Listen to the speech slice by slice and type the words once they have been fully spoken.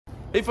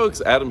Hey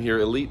folks, Adam here,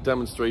 Elite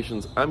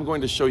Demonstrations. I'm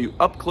going to show you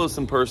up close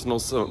and personal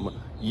some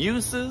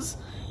uses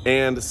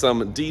and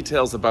some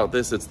details about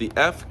this. It's the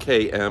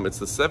FKM, it's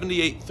the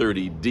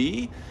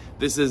 7830D.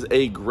 This is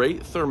a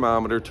great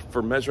thermometer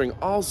for measuring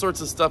all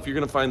sorts of stuff. You're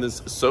gonna find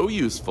this so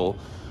useful.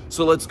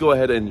 So let's go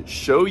ahead and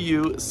show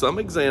you some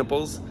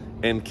examples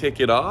and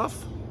kick it off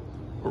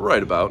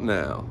right about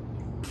now.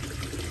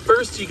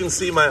 First, you can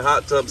see my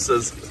hot tub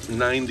says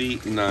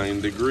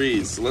 99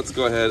 degrees. So let's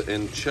go ahead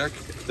and check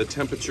the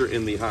temperature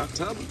in the hot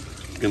tub.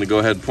 I'm gonna go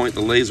ahead and point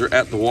the laser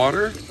at the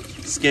water,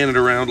 scan it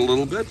around a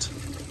little bit,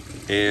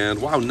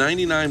 and wow,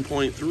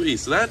 99.3.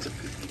 So that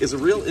is a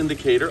real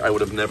indicator. I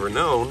would have never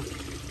known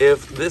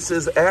if this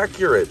is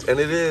accurate, and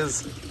it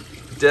is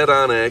dead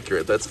on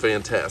accurate. That's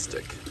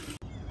fantastic.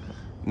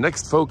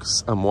 Next,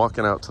 folks, I'm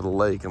walking out to the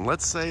lake, and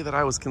let's say that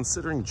I was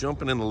considering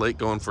jumping in the lake,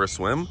 going for a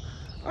swim.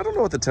 I don't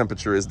know what the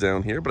temperature is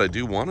down here, but I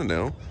do want to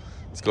know.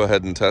 Let's go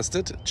ahead and test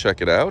it,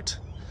 check it out.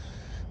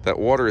 That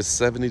water is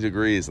 70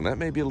 degrees, and that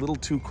may be a little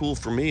too cool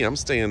for me. I'm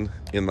staying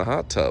in the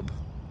hot tub.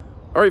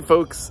 All right,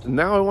 folks,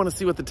 now I want to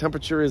see what the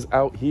temperature is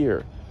out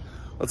here.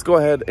 Let's go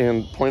ahead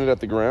and point it at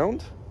the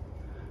ground,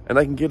 and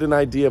I can get an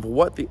idea of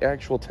what the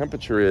actual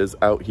temperature is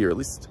out here. At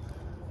least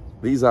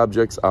these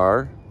objects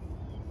are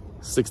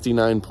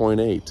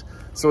 69.8.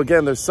 So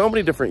again, there's so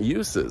many different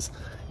uses.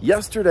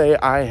 Yesterday,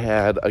 I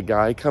had a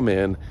guy come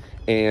in,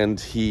 and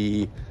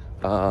he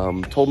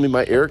told me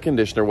my air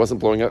conditioner wasn't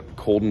blowing out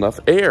cold enough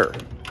air.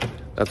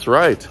 That's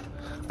right.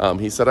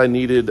 He said I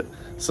needed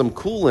some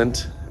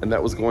coolant, and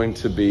that was going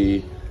to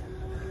be,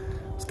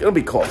 it's going to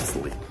be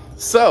costly.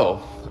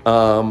 So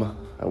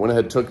I went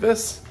ahead and took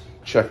this,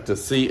 checked to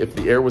see if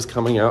the air was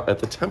coming out at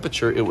the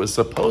temperature it was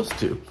supposed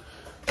to.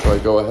 So I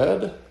go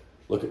ahead,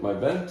 look at my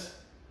vent,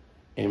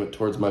 aim it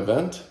towards my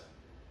vent.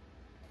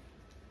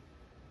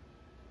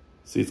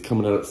 See, it's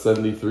coming out at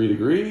 73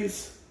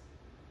 degrees.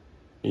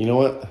 And you know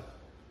what?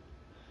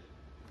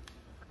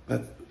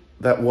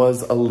 That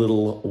was a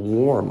little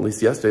warm. At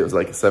least yesterday it was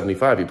like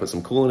 75. You put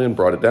some coolant in,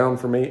 brought it down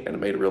for me, and it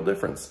made a real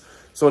difference.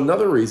 So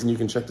another reason you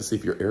can check to see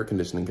if your air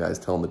conditioning guy is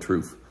telling the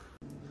truth.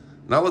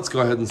 Now let's go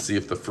ahead and see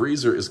if the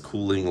freezer is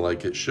cooling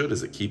like it should.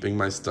 Is it keeping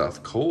my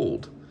stuff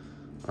cold?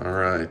 All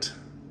right.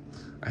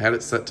 I had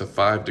it set to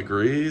 5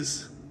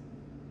 degrees.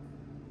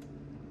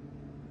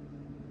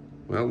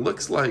 Well, it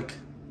looks like,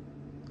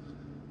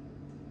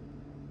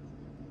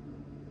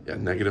 yeah,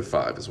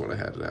 -5 is what I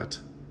had it at.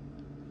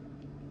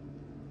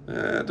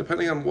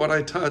 Depending on what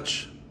I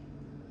touch,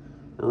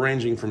 we're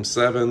ranging from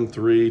 7,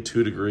 3,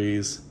 2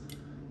 degrees,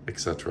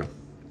 etc.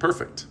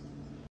 Perfect.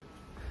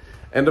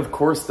 And of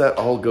course, that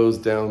all goes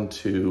down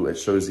to, it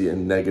shows you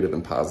in negative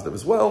and positive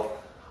as well.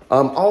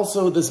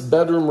 Also, this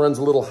bedroom runs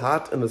a little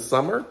hot in the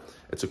summer.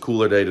 It's a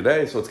cooler day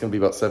today, so it's gonna be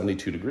about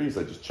 72 degrees.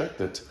 I just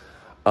checked it.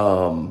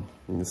 You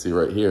can see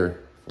right here,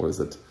 what is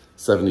it?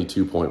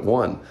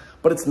 72.1.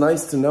 But it's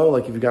nice to know,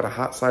 like if you've got a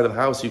hot side of the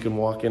house, you can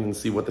walk in and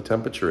see what the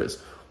temperature is.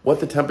 What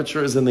the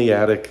temperature is in the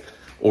attic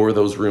or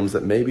those rooms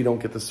that maybe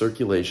don't get the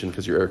circulation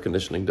because your air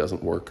conditioning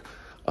doesn't work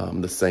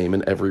the same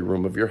in every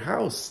room of your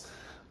house.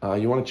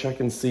 You want to check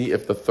and see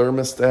if the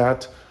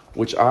thermostat,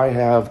 which I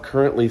have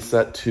currently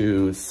set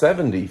to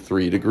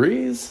 73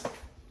 degrees,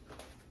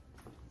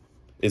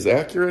 is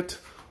accurate.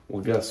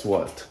 Well, guess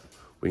what?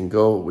 We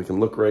can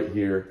look right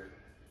here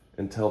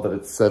and tell that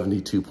it's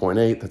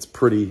 72.8. That's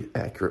pretty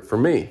accurate for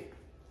me.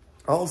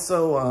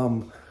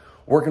 Also,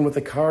 working with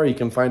the car, you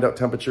can find out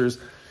temperatures.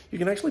 You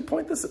can actually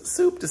point this at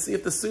soup to see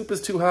if the soup is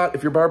too hot.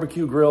 If your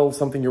barbecue grill,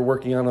 something you're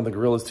working on the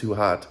grill is too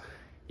hot,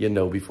 you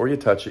know before you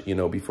touch it, you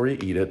know before you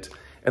eat it.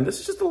 And this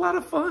is just a lot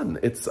of fun.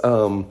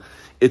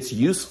 It's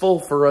useful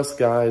for us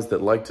guys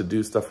that like to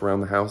do stuff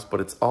around the house, but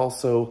it's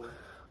also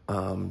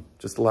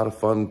just a lot of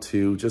fun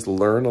to just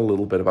learn a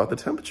little bit about the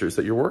temperatures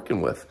that you're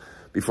working with.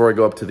 Before I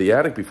go up to the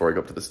attic, before I go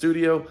up to the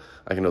studio,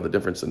 I can know the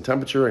difference in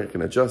temperature, I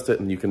can adjust it,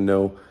 and you can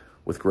know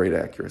with great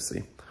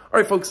accuracy. All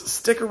right, folks,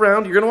 stick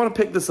around. You're gonna wanna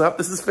pick this up.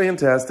 This is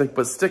fantastic,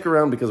 but stick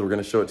around because we're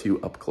gonna show it to you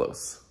up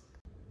close.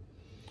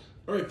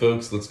 All right,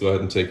 folks, let's go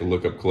ahead and take a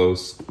look up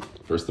close.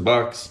 First, the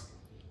box,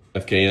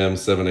 FKM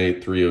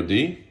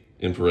 7830D,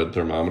 infrared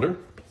thermometer.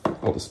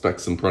 All the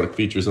specs and product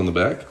features on the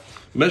back.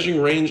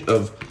 Measuring range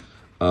of,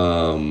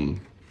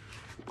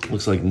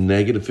 looks like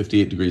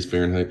 -58 degrees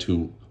Fahrenheit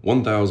to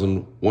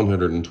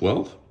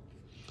 1,112.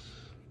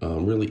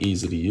 Really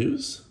easy to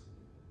use.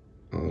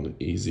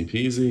 Easy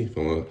peasy. If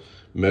I want to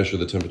measure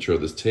the temperature of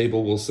this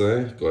table, we'll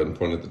say, go ahead and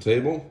point at the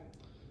table.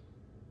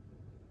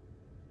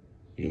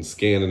 You can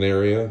scan an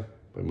area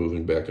by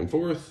moving back and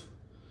forth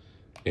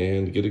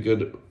and get a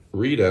good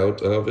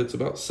readout of it's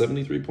about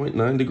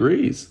 73.9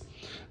 degrees.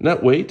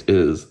 Net weight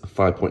is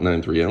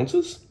 5.93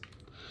 ounces.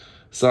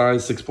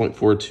 Size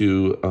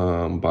 6.42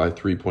 by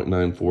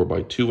 3.94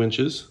 by 2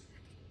 inches,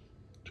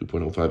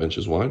 2.05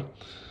 inches wide.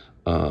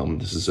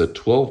 This is a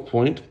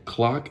 12-point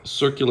clock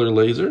circular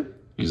laser.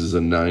 Uses a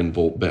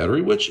 9-volt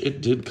battery, which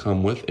it did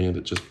come with, and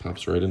it just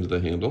pops right into the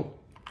handle.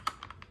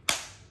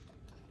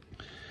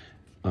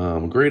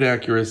 Great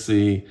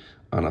accuracy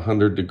on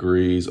 100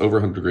 degrees. Over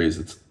 100 degrees,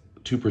 it's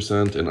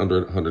 2%, and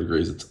under 100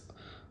 degrees, it's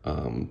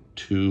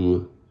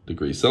 2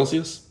 degrees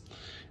Celsius.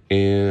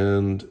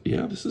 And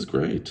yeah, this is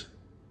great.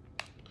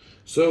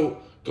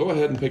 So go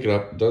ahead and pick it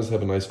up. It does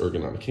have a nice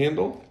ergonomic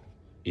handle,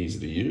 easy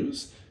to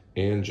use,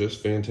 and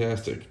just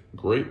fantastic.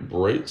 Great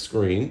bright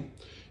screen.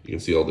 You can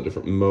see all the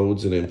different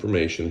modes and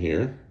information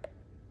here.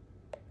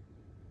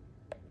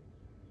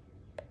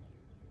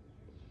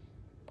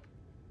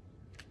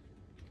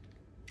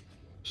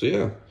 So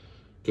yeah,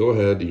 go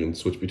ahead. You can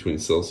switch between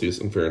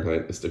Celsius and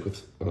Fahrenheit. I stick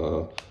with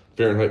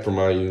Fahrenheit for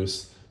my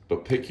use,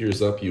 but pick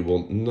yours up. You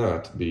will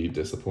not be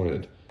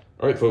disappointed.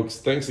 All right, folks,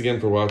 thanks again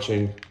for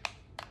watching.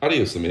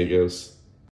 Adios, amigos.